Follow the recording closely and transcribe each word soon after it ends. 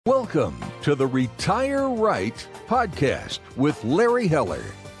Welcome to the Retire Right podcast with Larry Heller.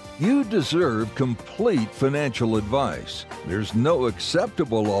 You deserve complete financial advice. There's no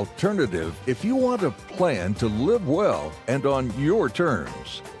acceptable alternative if you want a plan to live well and on your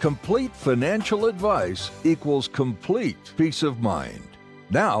terms. Complete financial advice equals complete peace of mind.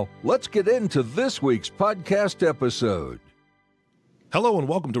 Now, let's get into this week's podcast episode. Hello and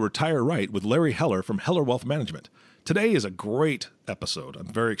welcome to Retire Right with Larry Heller from Heller Wealth Management. Today is a great episode. I'm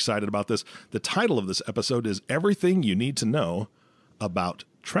very excited about this. The title of this episode is Everything You Need to Know About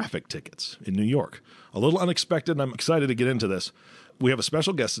Traffic Tickets in New York. A little unexpected, and I'm excited to get into this. We have a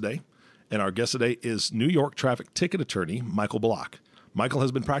special guest today, and our guest today is New York traffic ticket attorney Michael Block. Michael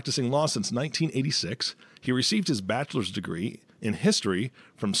has been practicing law since 1986. He received his bachelor's degree in history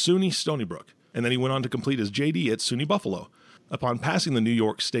from SUNY Stony Brook, and then he went on to complete his JD at SUNY Buffalo. Upon passing the New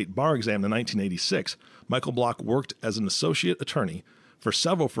York State Bar exam in 1986, Michael Block worked as an associate attorney for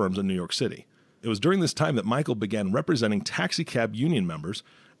several firms in New York City. It was during this time that Michael began representing taxicab union members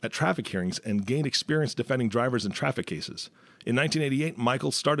at traffic hearings and gained experience defending drivers in traffic cases. In 1988,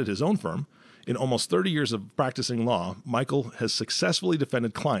 Michael started his own firm. In almost 30 years of practicing law, Michael has successfully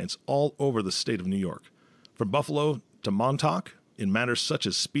defended clients all over the state of New York. From Buffalo to Montauk, in matters such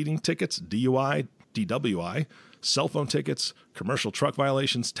as speeding tickets, DUI, DWI, cell phone tickets, commercial truck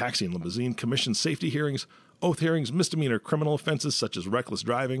violations, taxi and limousine, commission safety hearings, oath hearings, misdemeanor criminal offenses such as reckless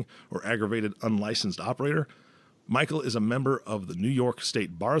driving or aggravated unlicensed operator. Michael is a member of the New York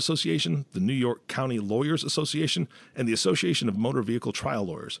State Bar Association, the New York County Lawyers Association, and the Association of Motor Vehicle Trial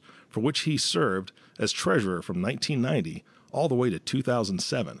Lawyers, for which he served as treasurer from 1990 all the way to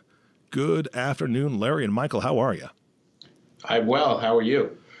 2007. Good afternoon, Larry and Michael. How are you? I'm well. How are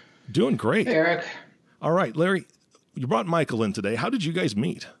you? Doing great. Hey, Eric. All right, Larry, you brought Michael in today. How did you guys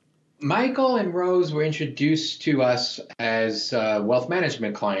meet? Michael and Rose were introduced to us as wealth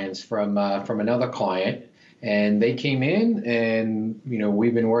management clients from another client, and they came in, and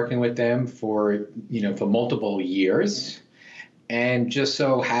we've been working with them for multiple years. And just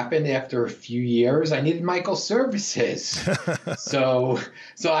so happened, after a few years, I needed Michael's services. so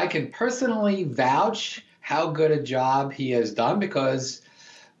I can personally vouch how good a job he has done, because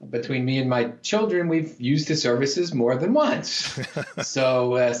between me and my children, we've used his services more than once.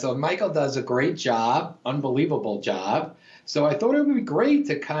 So Michael does a great job, unbelievable job. So I thought it would be great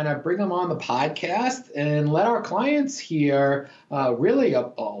to kind of bring him on the podcast and let our clients hear really a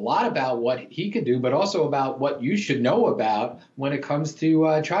lot about what he could do, but also about what you should know about when it comes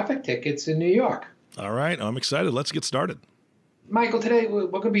to traffic tickets in New York. All right, I'm excited. Let's get started. Michael, today we're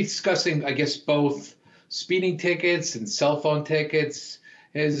going to be discussing, I guess, both speeding tickets and cell phone tickets.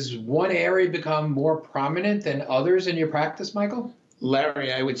 Has one area become more prominent than others in your practice, Michael?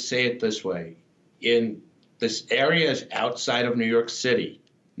 Larry, I would say it this way. In this areas outside of New York City,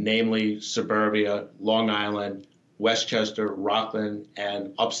 namely suburbia, Long Island, Westchester, Rockland,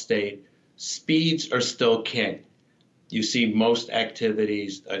 and upstate, speeds are still king. You see most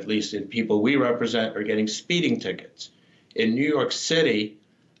activities, at least in people we represent, are getting speeding tickets. In New York City,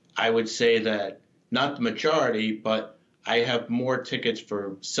 I would say that not the majority, but I have more tickets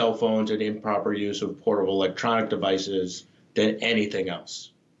for cell phones and improper use of portable electronic devices than anything else.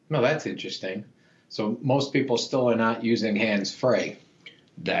 No, that's interesting. So most people still are not using hands-free.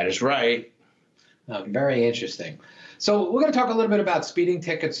 That is right. Very interesting. So we're going to talk a little bit about speeding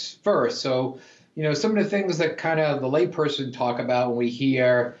tickets first. So, some of the things that kind of the layperson talk about when we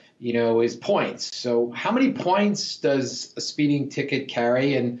hear, is points. So how many points does a speeding ticket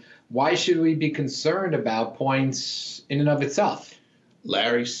carry, and why should we be concerned about points in and of itself?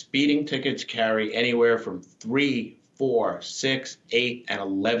 Larry, speeding tickets carry anywhere from 3, 4, 6, 8, and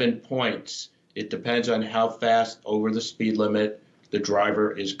 11 points. It depends on how fast over the speed limit the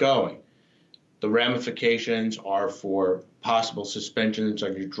driver is going. The ramifications are for possible suspensions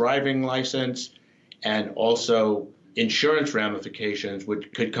on your driving license and also insurance ramifications,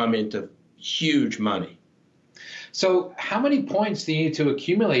 which could come into huge money. So how many points do you need to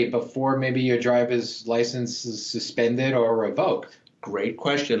accumulate before maybe your driver's license is suspended or revoked? Great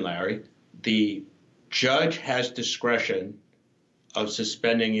question, Larry. The judge has discretion of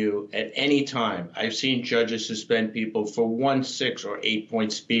suspending you at any time. I've seen judges suspend people for 1, 6, or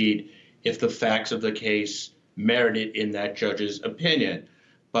 8-point speed if the facts of the case merit it in that judge's opinion.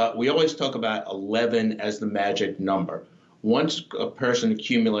 But we always talk about 11 as the magic number. Once a person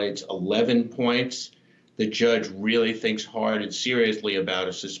accumulates 11 points, the judge really thinks hard and seriously about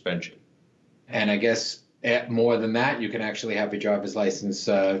a suspension. And I guess more than that, you can actually have your driver's license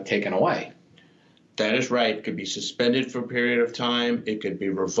taken away. That is right. It could be suspended for a period of time. It could be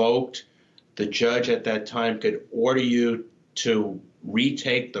revoked. The judge at that time could order you to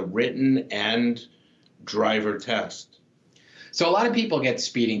retake the written and driver test. So a lot of people get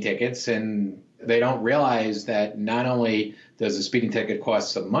speeding tickets and they don't realize that not only does a speeding ticket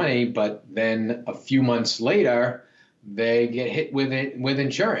cost some money, but then a few months later, they get hit with it with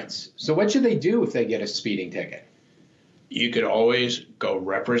insurance. So what should they do if they get a speeding ticket? You could always go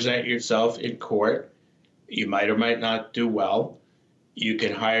represent yourself in court. You might or might not do well. You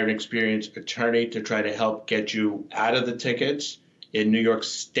can hire an experienced attorney to try to help get you out of the tickets. In New York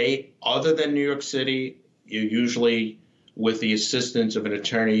State, other than New York City, you usually, with the assistance of an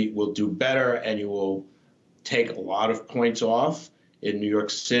attorney, will do better and you will take a lot of points off. In New York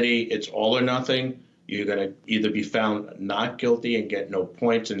City, it's all or nothing. You're going to either be found not guilty and get no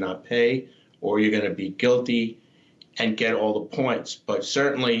points and not pay, or you're going to be guilty and get all the points. But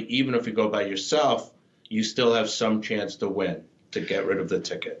certainly, even if you go by yourself, you still have some chance to win, to get rid of the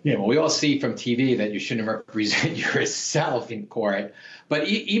ticket. Yeah, well, we all see from TV that you shouldn't represent yourself in court. But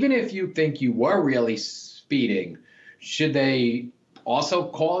even if you think you were really speeding, should they also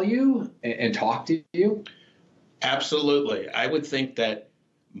call you and talk to you? Absolutely. I would think that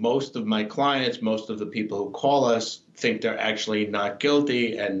most of my clients, most of the people who call us, think they're actually not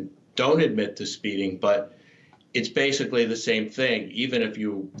guilty and don't admit to speeding, but it's basically the same thing. Even if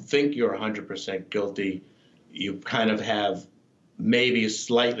you think you're 100% guilty, you kind of have maybe a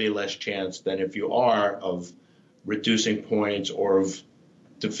slightly less chance than if you are of reducing points or of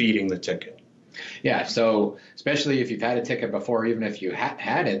defeating the ticket. Yeah, so especially if you've had a ticket before, even if you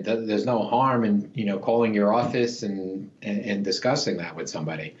had it, there's no harm in calling your office and discussing that with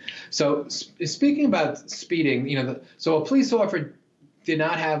somebody. So speaking about speeding, so a police officer did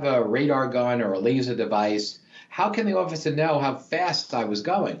not have a radar gun or a laser device. How can the officer know how fast I was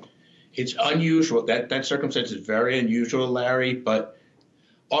going? It's unusual. That circumstance is very unusual, Larry, but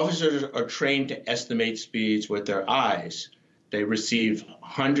officers are trained to estimate speeds with their eyes. They receive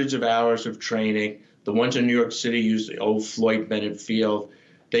hundreds of hours of training. The ones in New York City use the old Floyd Bennett field.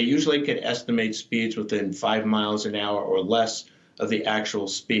 They usually can estimate speeds within 5 miles an hour or less of the actual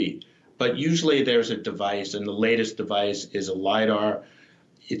speed. But usually there's a device, and the latest device is a LiDAR.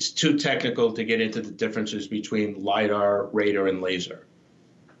 It's too technical to get into the differences between LiDAR, radar, and laser.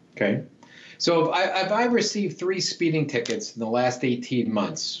 Okay. So if I received 3 speeding tickets in the last 18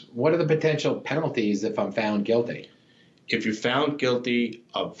 months, what are the potential penalties if I'm found guilty? If you're found guilty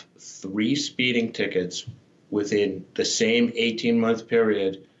of 3 speeding tickets within the same 18-month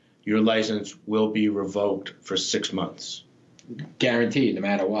period, your license will be revoked for 6 months. Guaranteed, no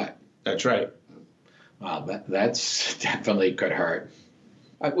matter what. That's right. Wow, that's definitely could hurt.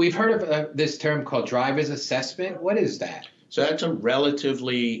 We've heard of this term called driver's assessment. What is that? So that's a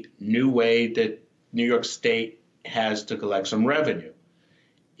relatively new way that New York State has to collect some revenue.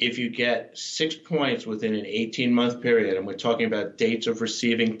 If you get 6 points within an 18-month period, and we're talking about dates of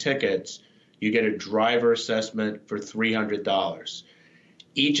receiving tickets, you get a driver assessment for $300.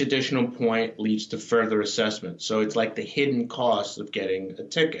 Each additional point leads to further assessment. So it's like the hidden cost of getting a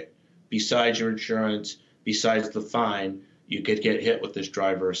ticket. Besides your insurance, besides the fine, you could get hit with this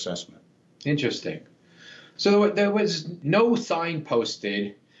driver assessment. Interesting. So there was no sign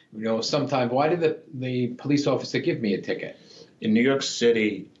posted, sometime. Why did the police officer give me a ticket? In New York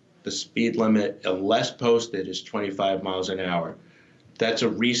City, the speed limit, unless posted, is 25 miles an hour. That's a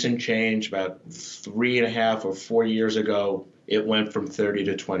recent change. About 3.5 or 4 years ago, it went from 30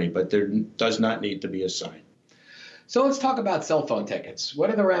 to 20, but there does not need to be a sign. So let's talk about cell phone tickets. What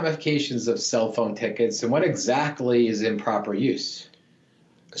are the ramifications of cell phone tickets, and what exactly is improper use?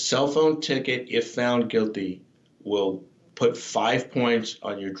 A cell phone ticket, if found guilty, will put 5 points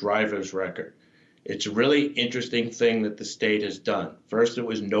on your driver's record. It's a really interesting thing that the state has done. First, it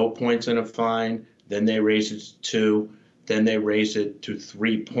was no points and a fine. Then they raised it to 2. Then they raised it to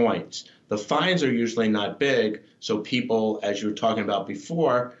 3 points. The fines are usually not big, so people, as you were talking about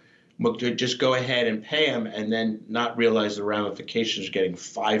before, will just go ahead and pay them and then not realize the ramifications of getting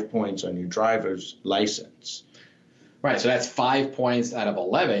 5 points on your driver's license. Right, so that's 5 points out of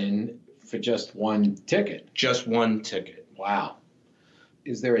 11 for just one ticket. Just one ticket. Wow.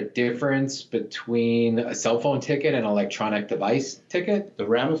 Is there a difference between a cell phone ticket and an electronic device ticket? The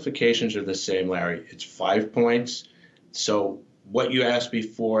ramifications are the same, Larry. It's 5 points. So what you asked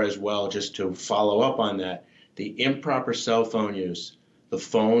before as well, just to follow up on that, the improper cell phone use, the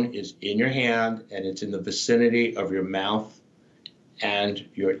phone is in your hand and it's in the vicinity of your mouth and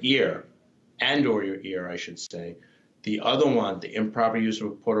your ear, or your ear, I should say. The other one, the improper use of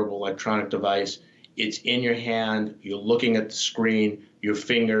a portable electronic device, it's in your hand, you're looking at the screen, your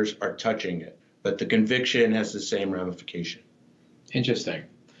fingers are touching it. But the conviction has the same ramification. Interesting.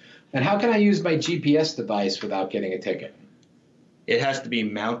 And how can I use my GPS device without getting a ticket? It has to be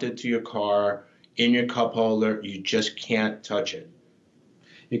mounted to your car, in your cup holder. You just can't touch it.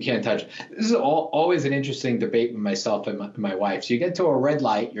 You can't touch it. This is always an interesting debate with myself and my wife. So you get to a red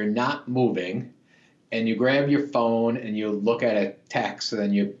light, you're not moving, and you grab your phone and you look at a text, and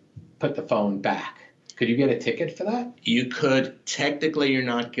then you put the phone back. Could you get a ticket for that? You could. Technically, you're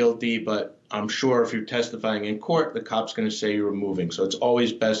not guilty, but I'm sure if you're testifying in court, the cop's going to say you were moving. So it's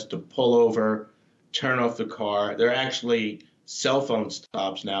always best to pull over, turn off the car. There are actually cell phone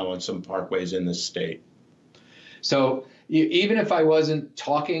stops now on some parkways in this state. So even if I wasn't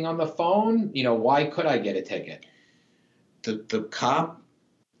talking on the phone, why could I get a ticket? The cop,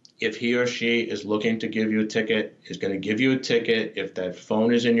 if he or she is looking to give you a ticket, is going to give you a ticket if that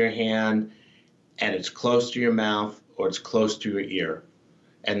phone is in your hand and it's close to your mouth or it's close to your ear.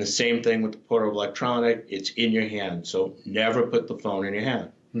 And the same thing with the portable electronic, it's in your hand. So never put the phone in your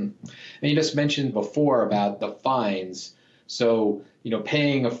hand. And you just mentioned before about the fines. So,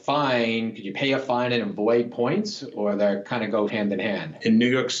 paying a fine, could you pay a fine and avoid points, or they kind of go hand in hand? In New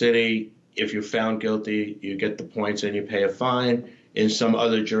York City, if you're found guilty, you get the points and you pay a fine. In some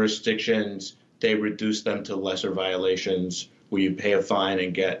other jurisdictions, they reduce them to lesser violations where you pay a fine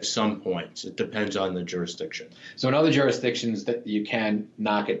and get some points. It depends on the jurisdiction. So in other jurisdictions that you can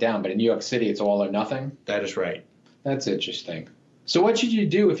knock it down, but in New York City, it's all or nothing? That is right. That's interesting. So what should you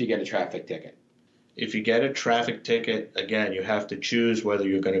do if you get a traffic ticket? If you get a traffic ticket, again, you have to choose whether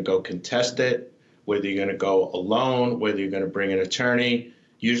you're going to go contest it, whether you're going to go alone, whether you're going to bring an attorney.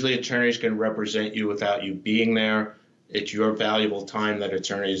 Usually attorneys can represent you without you being there. It's your valuable time that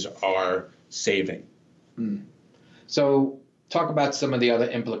attorneys are saving. So talk about some of the other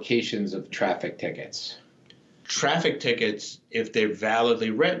implications of traffic tickets. Traffic tickets, if they're validly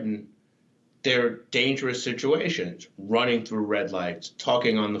written, they're dangerous situations. Running through red lights,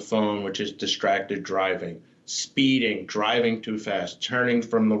 talking on the phone, which is distracted driving, speeding, driving too fast, turning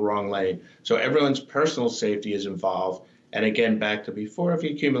from the wrong lane. So everyone's personal safety is involved. And again, back to before, if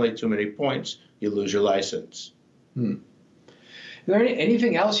you accumulate too many points, you lose your license. Is there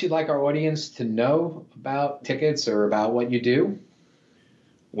anything else you'd like our audience to know about tickets or about what you do?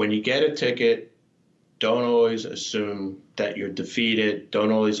 When you get a ticket, don't always assume that you're defeated.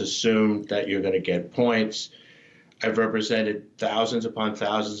 Don't always assume that you're going to get points. I've represented thousands upon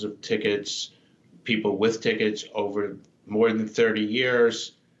thousands of tickets, people with tickets over more than 30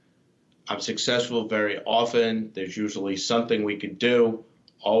 years. I'm successful very often. There's usually something we could do.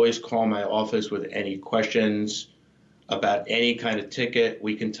 Always call my office with any questions about any kind of ticket.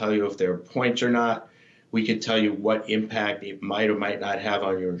 We can tell you if there are points or not. We can tell you what impact it might or might not have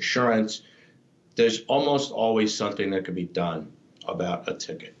on your insurance. There's almost always something that could be done about a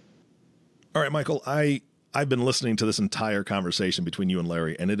ticket. All right, Michael, I've been listening to this entire conversation between you and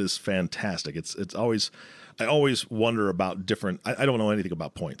Larry, and it is fantastic. It's always, I always wonder about different, I don't know anything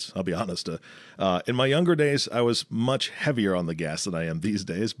about points, I'll be honest. In my younger days, I was much heavier on the gas than I am these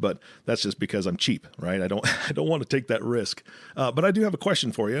days, but that's just because I'm cheap, right? I don't want to take that risk. But I do have a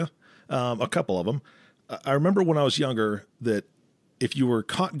question for you, a couple of them. I remember when I was younger that if you were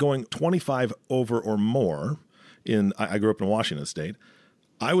caught going 25 over or more I grew up in Washington State,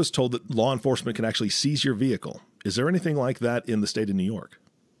 I was told that law enforcement can actually seize your vehicle. Is there anything like that in the state of New York?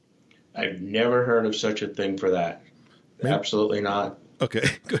 I've never heard of such a thing for that. Maybe. Absolutely not. Okay,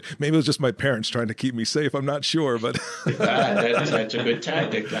 good. Maybe it was just my parents trying to keep me safe. I'm not sure, but that's a good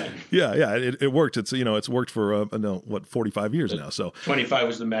tactic then. Yeah, it worked. It's it's worked for 45 years now. So 25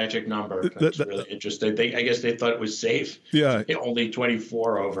 was the magic number. That's really interesting. I guess they thought it was safe. Yeah, only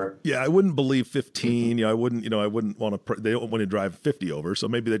 24 over. Yeah, I wouldn't believe 15. I wouldn't want to. They don't want to drive 50 over. So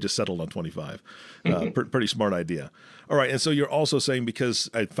maybe they just settled on 25. Pretty smart idea. All right, and so you're also saying, because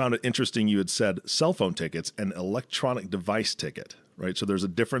I found it interesting, you had said cell phone tickets and electronic device ticket. Right. So there's a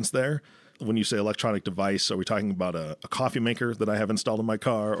difference there. When you say electronic device, are we talking about a coffee maker that I have installed in my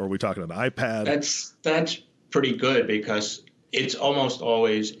car, or are we talking an iPad? That's pretty good, because it's almost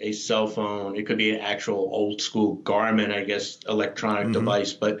always a cell phone. It could be an actual old school Garmin, I guess, electronic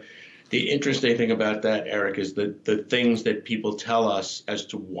device. But the interesting thing about that, Eric, is the things that people tell us as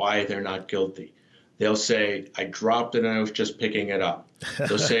to why they're not guilty. They'll say, I dropped it and I was just picking it up.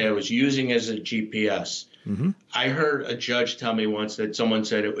 They'll say I was using it as a GPS. I heard a judge tell me once that someone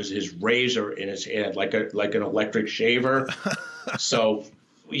said it was his razor in his hand, like an electric shaver. So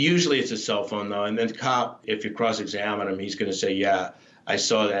usually it's a cell phone, though. And then the cop, if you cross-examine him, he's going to say, yeah, I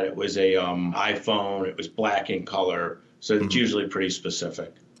saw that it was a iPhone. It was black in color. So it's usually pretty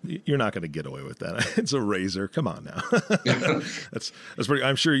specific. You're not going to get away with that. It's a razor. Come on now. That's pretty.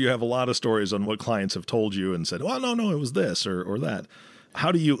 I'm sure you have a lot of stories on what clients have told you and said, well, no, it was this or that.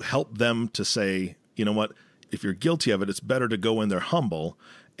 How do you help them to say, you know what, if you're guilty of it, it's better to go in there humble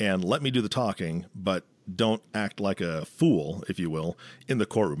and let me do the talking, but don't act like a fool, if you will, in the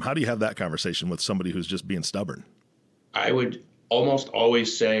courtroom. How do you have that conversation with somebody who's just being stubborn? I would almost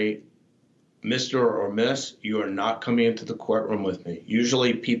always say, Mr. or Miss, you are not coming into the courtroom with me.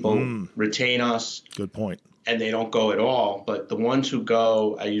 Usually people retain us. Good point. And they don't go at all. But the ones who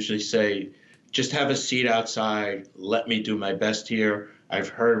go, I usually say, just have a seat outside. Let me do my best here. I've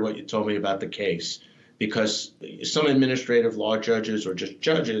heard what you told me about the case. Because some administrative law judges or just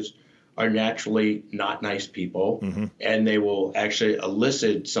judges are naturally not nice people, and they will actually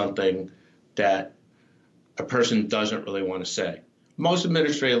elicit something that a person doesn't really want to say. Most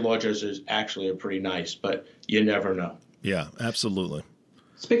administrative law judges actually are pretty nice, but you never know. Yeah, absolutely.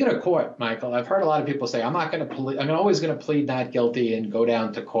 Speaking of court, Michael, I've heard a lot of people say, I'm always going to plead not guilty and go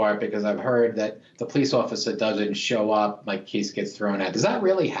down to court because I've heard that the police officer doesn't show up, my case gets thrown out. Does that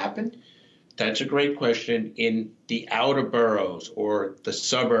really happen? That's a great question. In the outer boroughs or the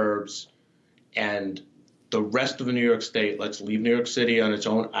suburbs and the rest of New York State, let's leave New York City on its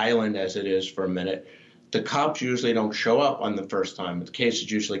own island as it is for a minute, the cops usually don't show up on the first time. The case is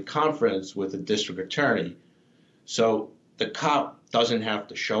usually conferenced with the district attorney. So the cop doesn't have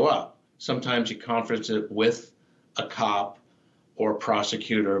to show up. Sometimes you conference it with a cop or a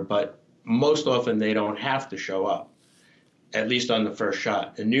prosecutor, but most often they don't have to show up, at least on the first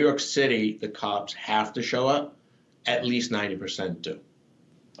shot. In New York City, the cops have to show up. At least 90% do.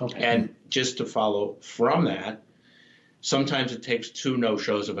 Okay. And just to follow from that, sometimes it takes 2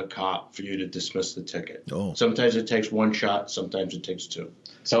 no-shows of a cop for you to dismiss the ticket. Oh. Sometimes it takes 1 shot, sometimes it takes 2.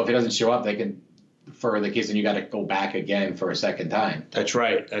 So if he doesn't show up, they can for the case, and you got to go back again for a second time. That's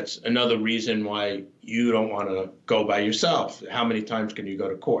right. That's another reason why you don't want to go by yourself. How many times can you go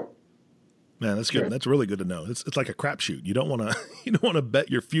to court? Man, that's good. Sure. That's really good to know. It's like a crapshoot. You don't want to bet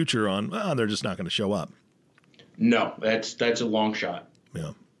your future on they're just not going to show up. No, that's a long shot.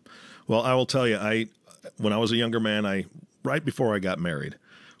 Yeah. Well, I will tell you, when I was a younger man, right before I got married,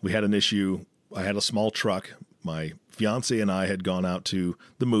 we had an issue. I had a small truck. My fiance and I had gone out to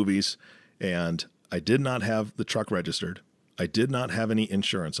the movies, and I did not have the truck registered. I did not have any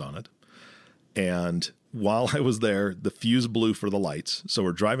insurance on it. And while I was there, the fuse blew for the lights. So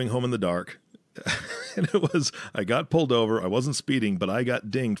we're driving home in the dark. And I got pulled over. I wasn't speeding, but I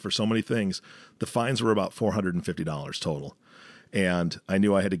got dinged for so many things. The fines were about $450 total. And I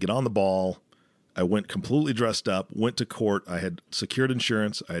knew I had to get on the ball. I went completely dressed up, went to court. I had secured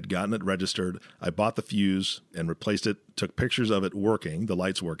insurance. I had gotten it registered. I bought the fuse and replaced it, took pictures of it working, the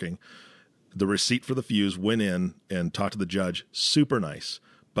lights working. The receipt for the fuse, went in and talked to the judge. Super nice.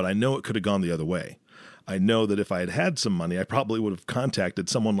 But I know it could have gone the other way. I know that if I had had some money, I probably would have contacted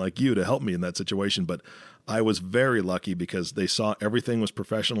someone like you to help me in that situation. But I was very lucky because they saw everything was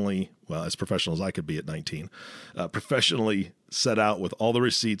professionally, well, as professional as I could be at 19, professionally set out with all the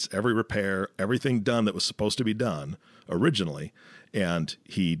receipts, every repair, everything done that was supposed to be done originally. And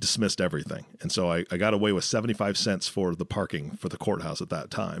he dismissed everything. And so I got away with 75 cents for the parking for the courthouse at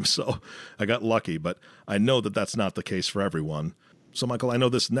that time. So I got lucky, but I know that that's not the case for everyone. So, Michael, I know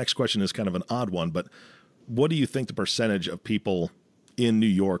this next question is kind of an odd one, but what do you think the percentage of people in New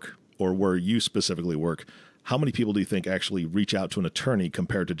York or where you specifically work, how many people do you think actually reach out to an attorney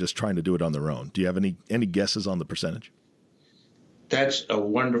compared to just trying to do it on their own? Do you have any guesses on the percentage? That's a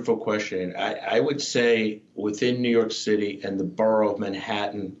wonderful question. I would say within New York City and the borough of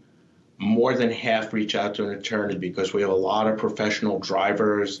Manhattan, more than half reach out to an attorney because we have a lot of professional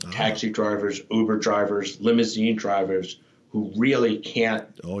drivers, taxi drivers, Uber drivers, limousine drivers who really can't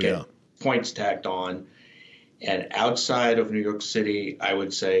get points tacked on. And outside of New York City, I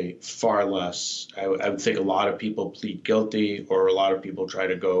would say far less. I would think a lot of people plead guilty or a lot of people try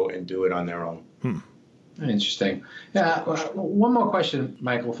to go and do it on their own. Interesting. Yeah. One more question,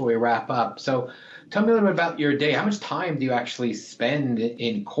 Michael, before we wrap up. So tell me a little bit about your day. How much time do you actually spend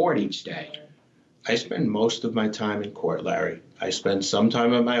in court each day? I spend most of my time in court, Larry. I spend some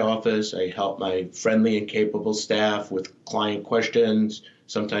time at my office. I help my friendly and capable staff with client questions.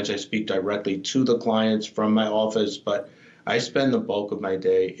 Sometimes I speak directly to the clients from my office, but I spend the bulk of my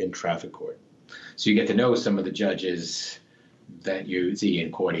day in traffic court. So you get to know some of the judges that you see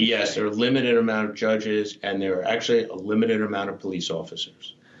in court each Yes, day. there are a limited amount of judges, and there are actually a limited amount of police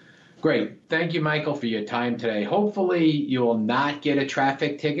officers. Great. Thank you, Michael, for your time today. Hopefully you will not get a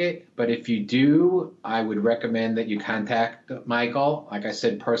traffic ticket, but if you do, I would recommend that you contact Michael. Like I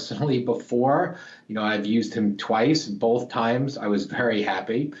said personally before, I've used him twice. Both times I was very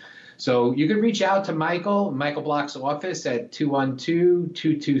happy. So you can reach out to Michael Block's office at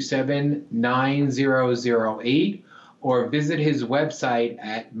 212-227-9008 or visit his website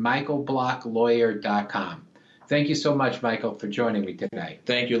at michaelblocklawyer.com. Thank you so much, Michael, for joining me today.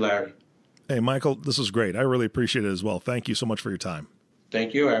 Thank you, Larry. Hey, Michael, this was great. I really appreciate it as well. Thank you so much for your time.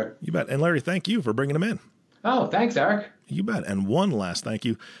 Thank you, Eric. You bet. And Larry, thank you for bringing him in. Oh, thanks, Eric. You bet. And one last thank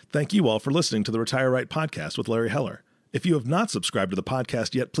you. Thank you all for listening to the Retire Right podcast with Larry Heller. If you have not subscribed to the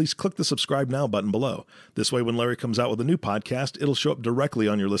podcast yet, please click the subscribe now button below. This way, when Larry comes out with a new podcast, it'll show up directly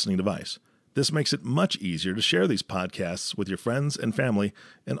on your listening device. This makes it much easier to share these podcasts with your friends and family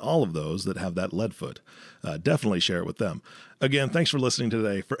and all of those that have that lead foot. Definitely share it with them. Again, thanks for listening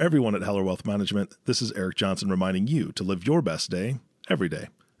today. For everyone at Heller Wealth Management, this is Eric Johnson reminding you to live your best day every day.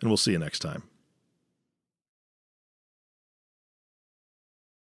 And we'll see you next time.